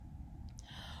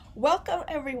Welcome,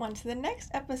 everyone, to the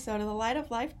next episode of the Light of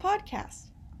Life podcast.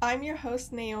 I'm your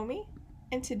host, Naomi,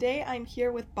 and today I'm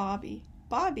here with Bobbi.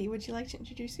 Bobbi, would you like to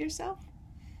introduce yourself?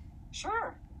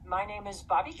 Sure. My name is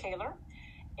Bobbi Kaler,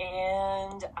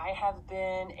 and I have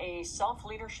been a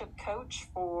self-leadership coach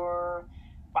for,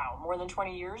 more than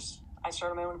 20 years. I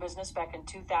started my own business back in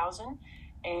 2000,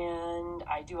 and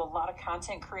I do a lot of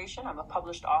content creation. I'm a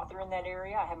published author in that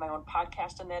area. I have my own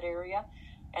podcast in that area.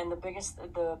 And the biggest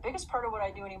part of what I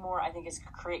do anymore, I think, is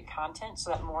create content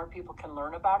so that more people can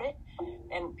learn about it.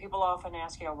 And people often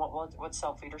ask, what's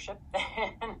self-leadership?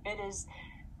 And it is,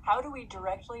 how do we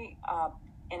directly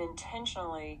and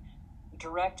intentionally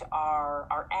direct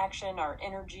our action, our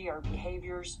energy, our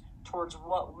behaviors towards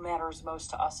what matters most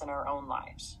to us in our own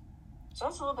lives? So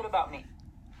that's a little bit about me.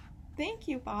 Thank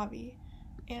you, Bobbi.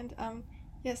 And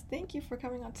yes, thank you for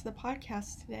coming onto the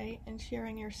podcast today and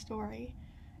sharing your story.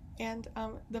 And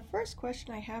the first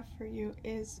question I have for you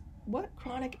is, what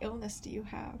chronic illness do you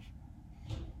have?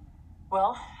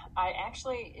 Well,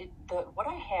 what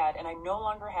I had, and I no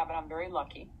longer have it, I'm very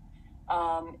lucky.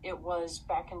 It was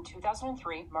back in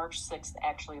 2003, March 6th,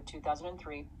 actually, of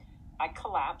 2003. I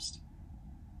collapsed,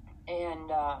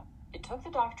 and it took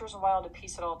the doctors a while to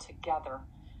piece it all together.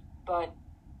 But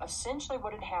essentially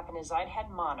what had happened is I'd had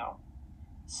mono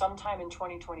sometime in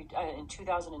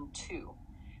 2002.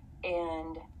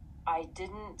 And I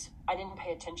didn't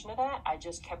pay attention to that. I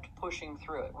just kept pushing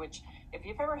through it, which if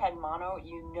you've ever had mono,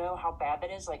 you know how bad that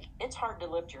is. Like, it's hard to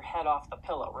lift your head off the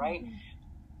pillow, right? Mm-hmm.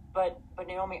 But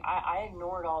Naomi, I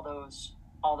ignored all those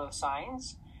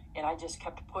signs, and I just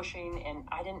kept pushing, and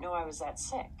I didn't know I was that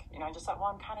sick. I just thought,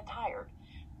 well, I'm kind of tired.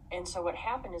 And so what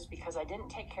happened is, because I didn't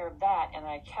take care of that and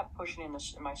I kept pushing, and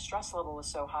my stress level was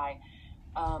so high,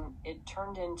 it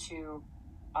turned into,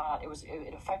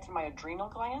 it affected my adrenal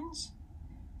glands.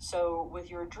 So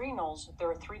with your adrenals, there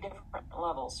are 3 different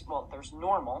levels. Well, there's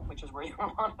normal, which is where you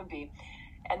want to be.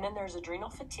 And then there's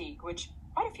adrenal fatigue, which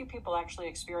quite a few people actually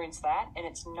experience that. And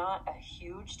it's not a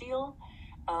huge deal.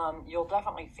 You'll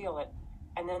definitely feel it.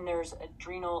 And then there's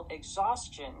adrenal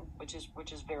exhaustion, which is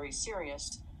very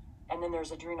serious. And then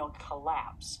there's adrenal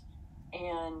collapse.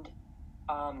 And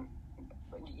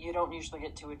you don't usually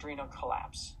get to adrenal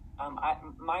collapse.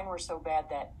 Mine were so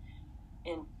bad that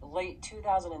in late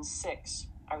 2006,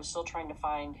 I was still trying to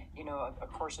find, a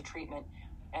course of treatment,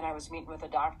 and I was meeting with a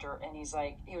doctor, and he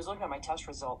was looking at my test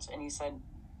results, and he said,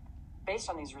 based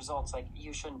on these results,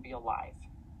 you shouldn't be alive,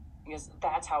 because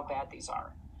that's how bad these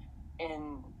are.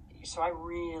 And so I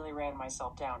really ran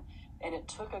myself down, and it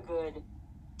took a good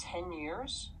 10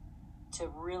 years to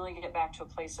really get back to a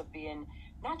place of being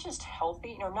not just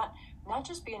healthy, not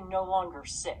just being no longer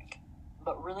sick,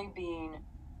 but really being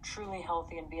truly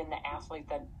healthy and being the athlete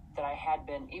that I had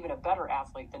been, even a better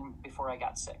athlete than before I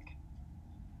got sick.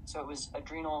 So it was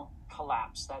adrenal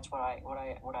collapse. That's what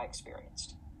I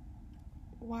experienced.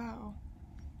 Wow.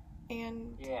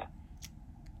 And yeah.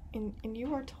 And you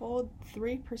were told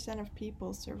 3% of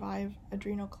people survive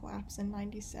adrenal collapse and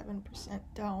 97%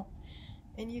 don't.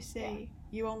 And you say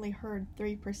you only heard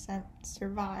 3%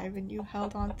 survive, and you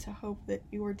held on to hope that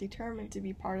you were determined to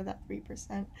be part of that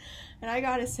 3%. And I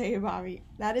gotta say, Bobbi,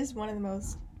 that is one of the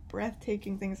most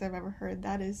breathtaking things I've ever heard.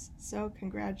 That is so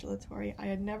congratulatory. I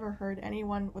had never heard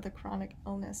anyone with a chronic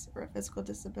illness or a physical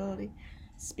disability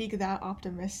speak that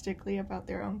optimistically about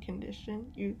their own condition.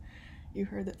 You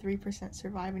heard that 3%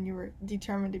 survive, and you were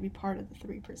determined to be part of the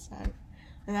 3%.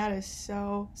 And that is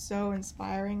so, so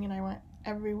inspiring, and I want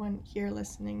everyone here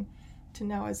listening to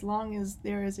know, as long as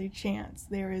there is a chance,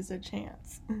 there is a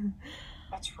chance.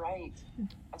 That's right.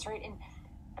 And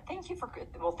thank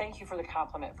you for the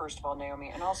compliment, first of all,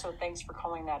 Naomi, and also thanks for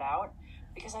calling that out,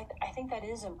 because I think that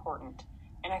is important.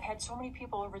 And I've had so many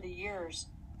people over the years,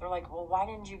 they're like, well, why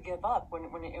didn't you give up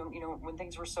when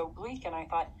things were so bleak? And I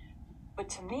thought, but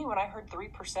to me, when I heard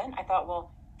 3%, I thought,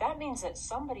 well, that means that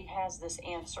somebody has this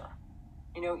answer.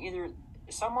 Either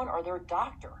someone or their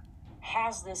doctor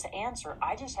has this answer.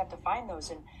 I just have to find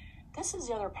those. And this is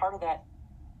the other part of that.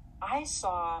 I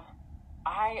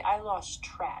lost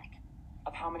track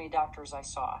of how many doctors I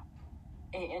saw.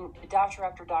 And doctor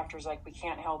after doctor is like, we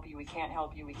can't help you, we can't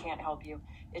help you, we can't help you.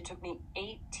 It took me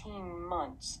 18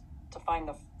 months to find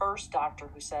the first doctor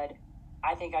who said,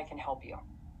 I think I can help you.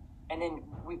 And then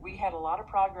we had a lot of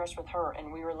progress with her,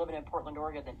 and we were living in Portland,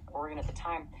 Oregon at the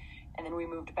time. And then we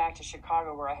moved back to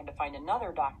Chicago, where I had to find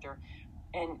another doctor.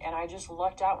 And I just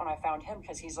lucked out when I found him,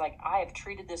 because he's like, I have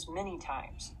treated this many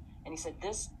times. And he said,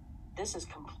 this is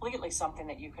completely something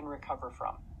that you can recover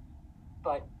from.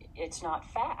 But it's not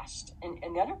fast. And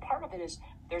the other part of it is,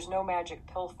 there's no magic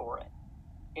pill for it.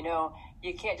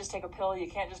 You can't just take a pill. You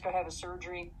can't just go have a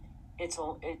surgery.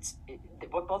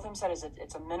 what both of them said is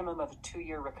it's a minimum of a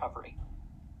 2-year recovery.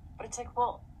 But it's like,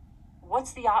 well,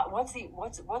 what's the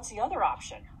other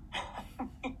option? I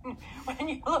mean, when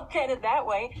you look at it that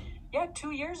way, yeah,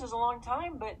 2 years is a long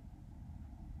time, but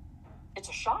it's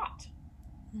a shot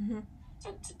to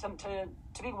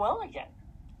be well again.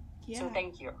 Yeah. So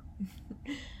thank you.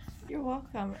 You're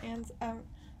welcome. And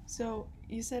so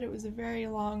you said it was a very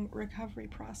long recovery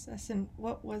process, and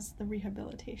what was the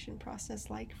rehabilitation process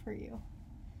like for you?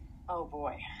 Oh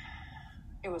boy,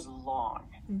 it was long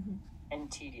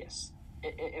and tedious.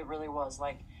 It really was.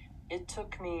 Like, it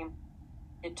took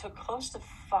close to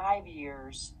 5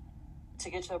 years to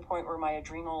get to the point where my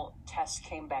adrenal tests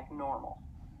came back normal.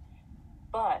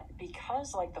 But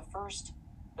because like the first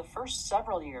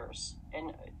several years,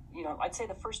 and I'd say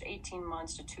the first 18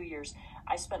 months to 2 years,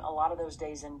 I spent a lot of those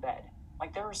days in bed.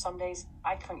 Like, there were some days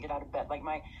I couldn't get out of bed. Like,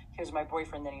 he was my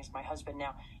boyfriend, then he's my husband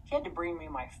now. He had to bring me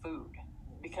my food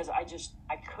because I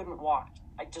couldn't walk.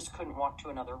 I just couldn't walk to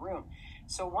another room.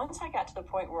 So once I got to the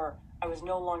point where I was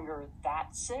no longer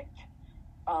that sick,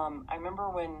 I remember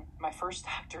when my first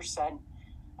doctor said,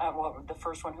 the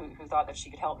first one who thought that she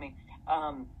could help me,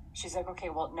 she's like, okay,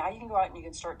 well, now you can go out and you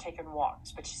can start taking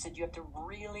walks. But she said, you have to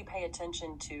really pay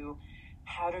attention to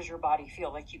how does your body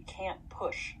feel? Like, you can't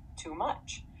push too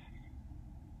much.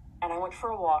 And I went for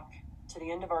a walk to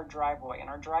the end of our driveway. And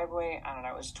our driveway, I don't know,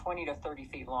 it was 20 to 30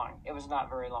 feet long. It was not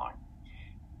very long.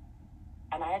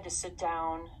 And I had to sit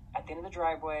down at the end of the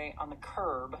driveway on the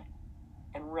curb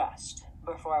and rest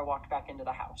before I walked back into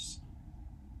the house.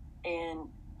 And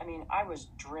I mean, I was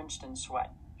drenched in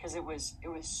sweat because it was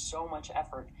so much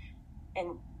effort.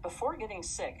 And before getting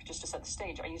sick, just to set the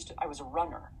stage, I was a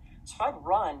runner. So I'd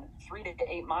run 3 to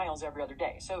 8 miles every other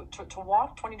day. So to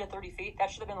walk 20 to 30 feet, that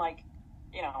should have been like,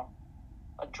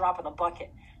 a drop in the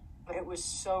bucket. But it was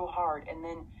so hard. And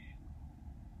then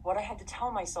what I had to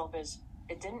tell myself is,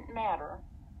 it didn't matter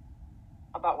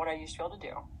about what I used to be able to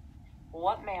do.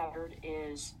 What mattered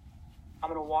is, I'm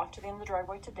going to walk to the end of the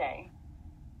driveway today,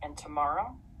 and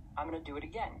tomorrow I'm going to do it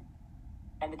again.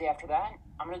 And the day after that,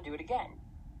 I'm going to do it again.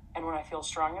 And when I feel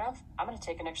strong enough, I'm going to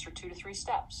take an extra 2 to 3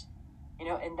 steps.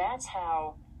 And that's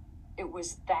how it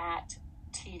was that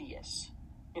tedious.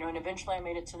 And eventually I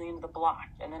made it to the end of the block,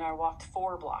 and then I walked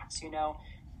 4 blocks,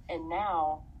 and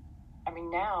now,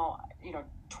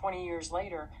 20 years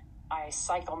later, I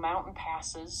cycle mountain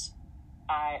passes.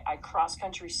 I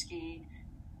cross-country ski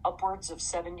upwards of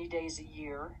 70 days a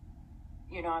year.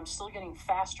 I'm still getting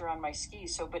faster on my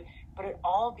skis. But it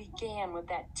all began with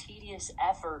that tedious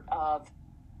effort of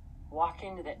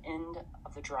walking to the end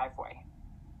of the driveway.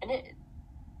 And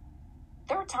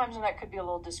there were times when that could be a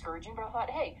little discouraging, but I thought,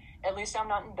 hey, at least I'm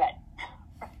not in bed,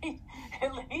 right?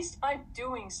 At least I'm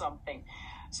doing something.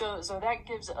 So that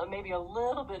gives maybe a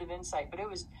little bit of insight, but it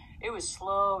was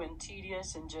slow and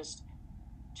tedious, and just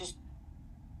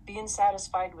being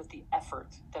satisfied with the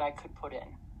effort that I could put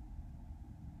in.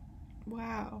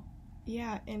 Wow.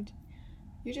 Yeah, and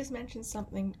you just mentioned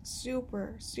something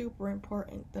super, super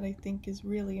important that I think is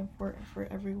really important for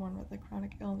everyone with a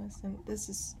chronic illness, and this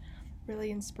is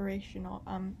really inspirational.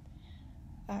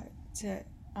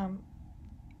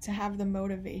 To have the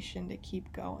motivation to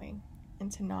keep going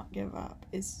and to not give up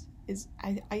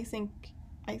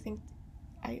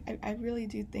I really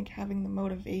do think having the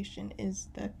motivation is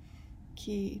the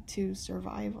key to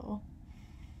survival.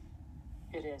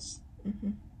 It is.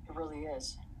 Mm-hmm. It really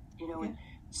is. And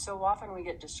so often we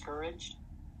get discouraged.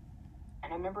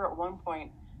 And I remember at one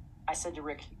point, I said to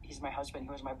Rick, he's my husband,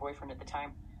 he was my boyfriend at the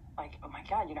time, like, oh my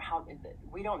God, how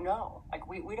we don't know. Like,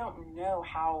 we don't know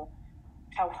how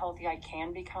healthy I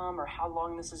can become or how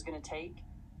long this is going to take.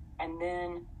 And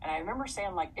I remember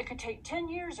saying, like, it could take 10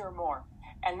 years or more.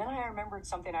 And then I remembered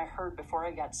something I heard before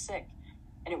I got sick.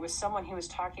 And it was someone he was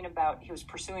talking about, he was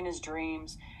pursuing his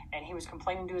dreams, and he was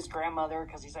complaining to his grandmother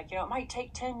because he's like, it might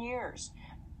take 10 years.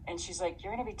 And she's like,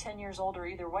 you're going to be 10 years older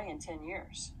either way in 10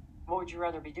 years. What would you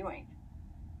rather be doing?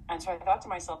 And so I thought to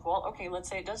myself, well, okay, let's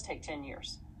say it does take 10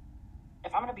 years.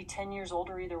 If I'm going to be 10 years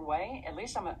older either way, at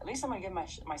least I'm going to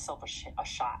give myself a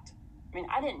shot. I mean,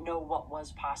 I didn't know what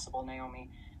was possible, Naomi.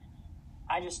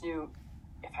 I just knew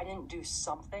if I didn't do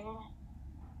something,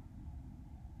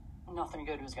 nothing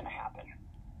good was going to happen.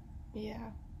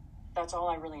 Yeah. That's all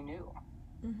I really knew.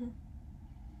 Mm-hmm.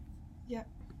 Yep.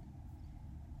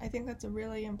 I think that's a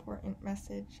really important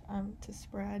message to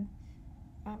spread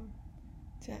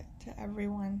to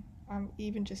everyone,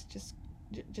 even just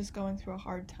going through a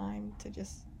hard time, to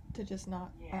just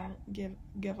not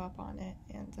give up on it,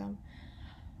 and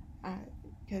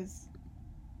because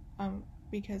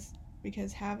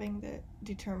having the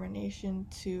determination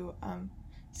to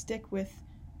stick with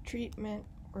treatment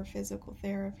or physical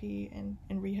therapy and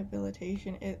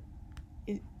rehabilitation,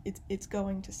 it's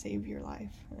going to save your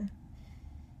life.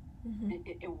 Mm-hmm.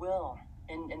 It will.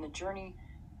 And the journey,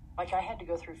 like I had to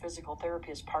go through physical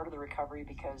therapy as part of the recovery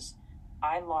because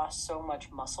I lost so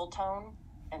much muscle tone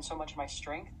and so much of my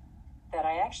strength that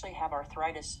I actually have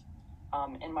arthritis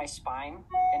in my spine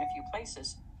in a few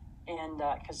places. And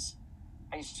because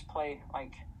I used to play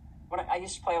I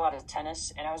used to play a lot of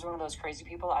tennis, and I was one of those crazy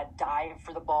people. I'd dive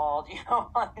for the ball,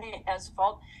 on the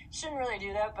asphalt. Shouldn't really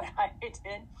do that, but I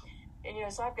did.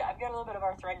 And so I've got a little bit of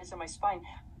arthritis in my spine,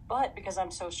 but because I'm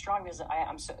so strong, because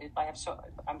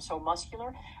I'm so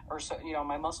muscular, or so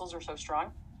my muscles are so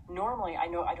strong. Normally, I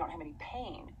know I don't have any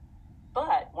pain,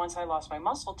 but once I lost my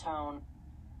muscle tone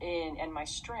and my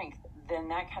strength, then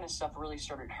that kind of stuff really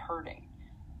started hurting.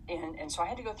 And so I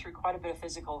had to go through quite a bit of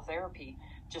physical therapy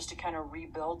just to kind of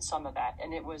rebuild some of that.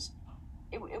 And it was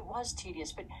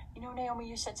tedious. But, Naomi,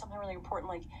 you said something really important.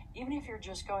 Like, even if you're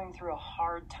just going through a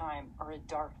hard time or a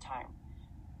dark time,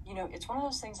 it's one of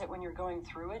those things that when you're going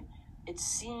through it, it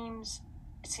seems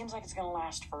like it's going to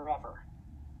last forever.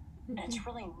 Mm-hmm. And it's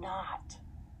really not.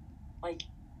 Like,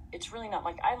 it's really not.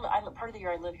 Like, I part of the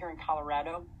year I live here in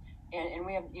Colorado. And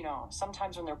we have,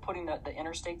 sometimes when they're putting the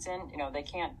interstates in, they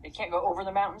can't go over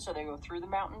the mountains, so they go through the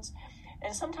mountains.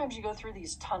 And sometimes you go through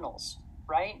these tunnels,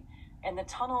 right? And the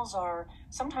tunnels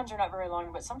sometimes they're not very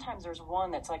long, but sometimes there's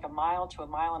one that's like 1 mile to 1.5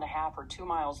 miles or 2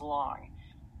 miles long.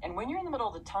 And when you're in the middle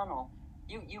of the tunnel,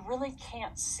 you really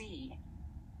can't see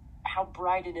how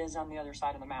bright it is on the other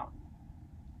side of the mountain.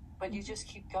 But you just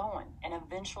keep going, and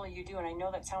eventually you do. And I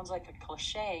know that sounds like a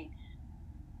cliche,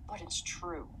 but it's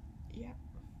true. Yeah.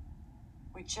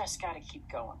 We just got to keep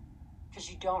going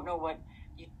because you don't know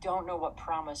what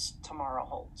promise tomorrow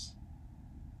holds.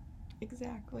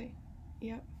 Exactly.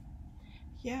 Yep.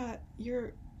 Yeah,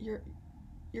 your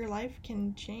life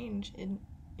can change in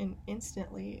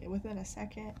instantly within a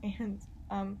second, and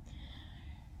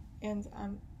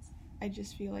I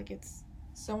just feel like it's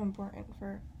so important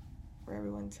for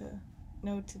everyone to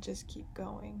know to just keep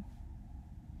going.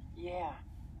 Yeah.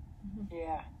 Mm-hmm.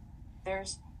 Yeah.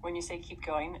 When you say keep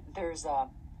going, there's so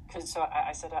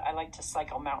I said I like to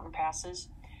cycle mountain passes,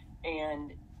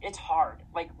 and it's hard.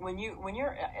 Like when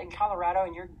you're in Colorado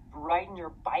and you're riding your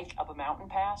bike up a mountain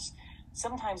pass,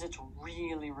 sometimes it's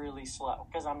really, really slow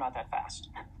because I'm not that fast.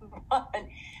 But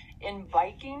in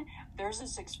biking, there's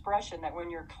this expression that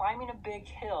when you're climbing a big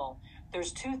hill,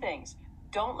 there's two things.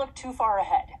 Don't look too far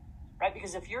ahead, right?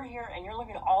 Because if you're here and you're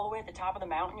looking all the way at the top of the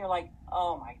mountain, you're like,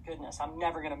 oh my goodness, I'm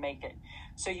never going to make it.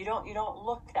 So you don't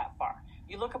look that far.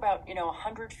 You look about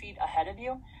 100 feet ahead of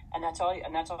you, and that's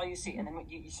all you see. And then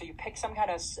you pick some kind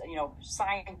of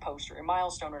signpost or a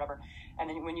milestone or whatever, and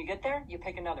then when you get there, you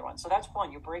pick another one. So that's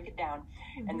one. You break it down.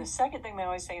 Mm-hmm. And the second thing they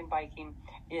always say in biking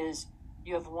is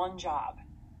you have one job,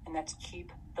 and that's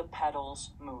keep the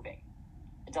pedals moving.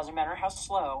 It doesn't matter how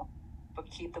slow,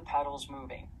 but keep the pedals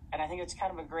moving. And I think it's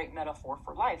kind of a great metaphor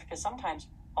for life because sometimes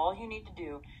all you need to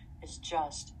do is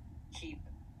just keep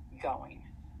going,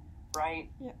 right?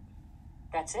 Yeah.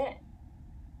 That's it.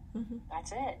 Mm-hmm.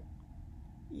 That's it.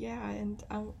 Yeah, and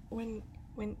when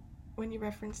you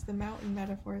reference the mountain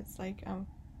metaphor, it's like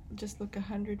just look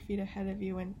 100 feet ahead of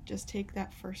you and just take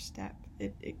that first step.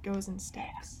 It goes in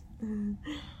steps.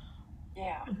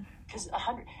 Yeah, because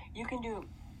 100 you can do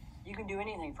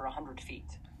anything for 100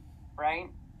 feet, right?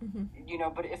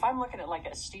 Mm-hmm. But if I'm looking at like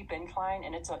a steep incline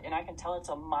and I can tell it's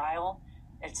a mile,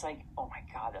 it's like, oh my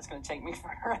God, that's going to take me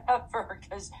forever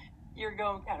because you're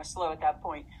going kind of slow at that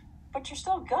point, but you're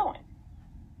still going.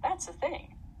 That's the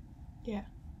thing. Yeah.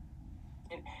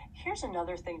 And here's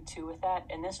another thing too with that,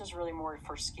 and this is really more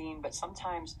for skiing, but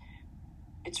sometimes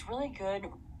it's really good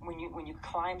when you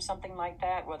climb something like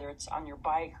that, whether it's on your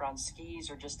bike or on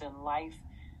skis or just in life,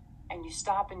 and you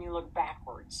stop and you look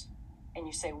backwards and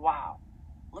you say, wow,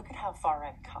 look at how far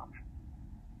I've come.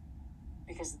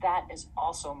 Because that is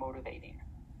also motivating.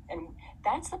 And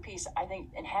that's the piece, I think,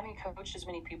 and having coached as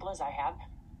many people as I have,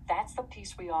 that's the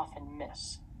piece we often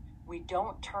miss. We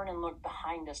don't turn and look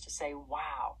behind us to say,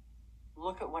 wow,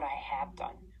 look at what I have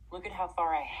done. Look at how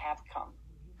far I have come.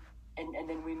 And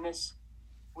then we miss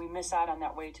out on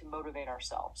that way to motivate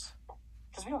ourselves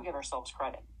because we don't give ourselves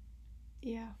credit.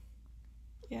 Yeah.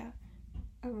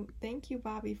 Thank you,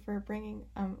 Bobbi, for bringing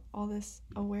all this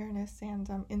awareness and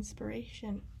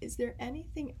inspiration. Is there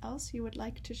anything else you would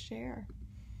like to share?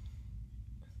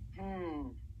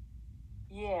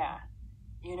 Yeah.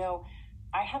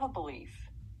 I have a belief,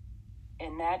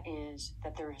 and that is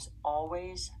that there is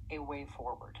always a way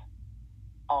forward.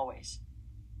 Always.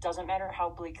 Doesn't matter how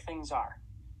bleak things are,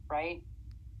 right?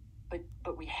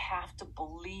 But we have to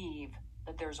believe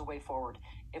that there's a way forward.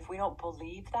 If we don't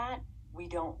believe that, we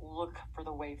don't look for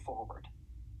the way forward.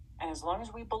 And as long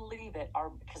as we believe it,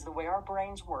 because the way our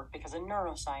brains work, because of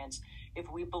neuroscience,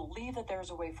 if we believe that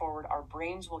there's a way forward, our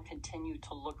brains will continue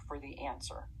to look for the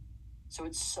answer. So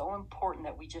it's so important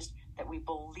that we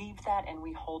believe that and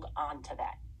we hold on to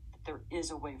that there is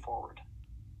a way forward.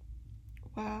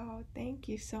 Wow, thank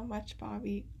you so much,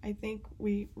 Bobbi. I think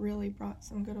we really brought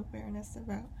some good awareness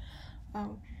about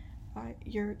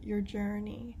your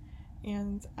journey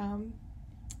and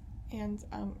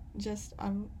just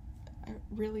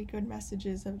really good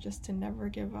messages of just to never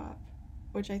give up,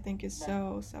 which I think is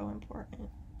so important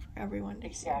for everyone to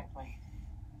hear.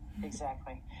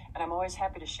 Exactly. And I'm always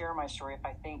happy to share my story if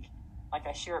I think like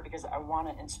I share it, because I want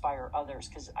to inspire others,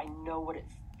 because I know what it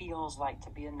feels like to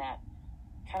be in that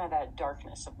kind of that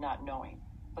darkness of not knowing,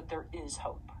 but there is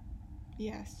hope.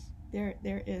 Yes,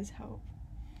 there is hope.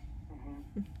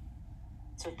 Mm-hmm.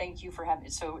 So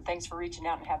thanks for reaching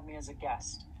out and having me as a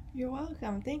guest. You're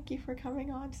welcome. Thank you for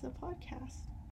coming on to the podcast.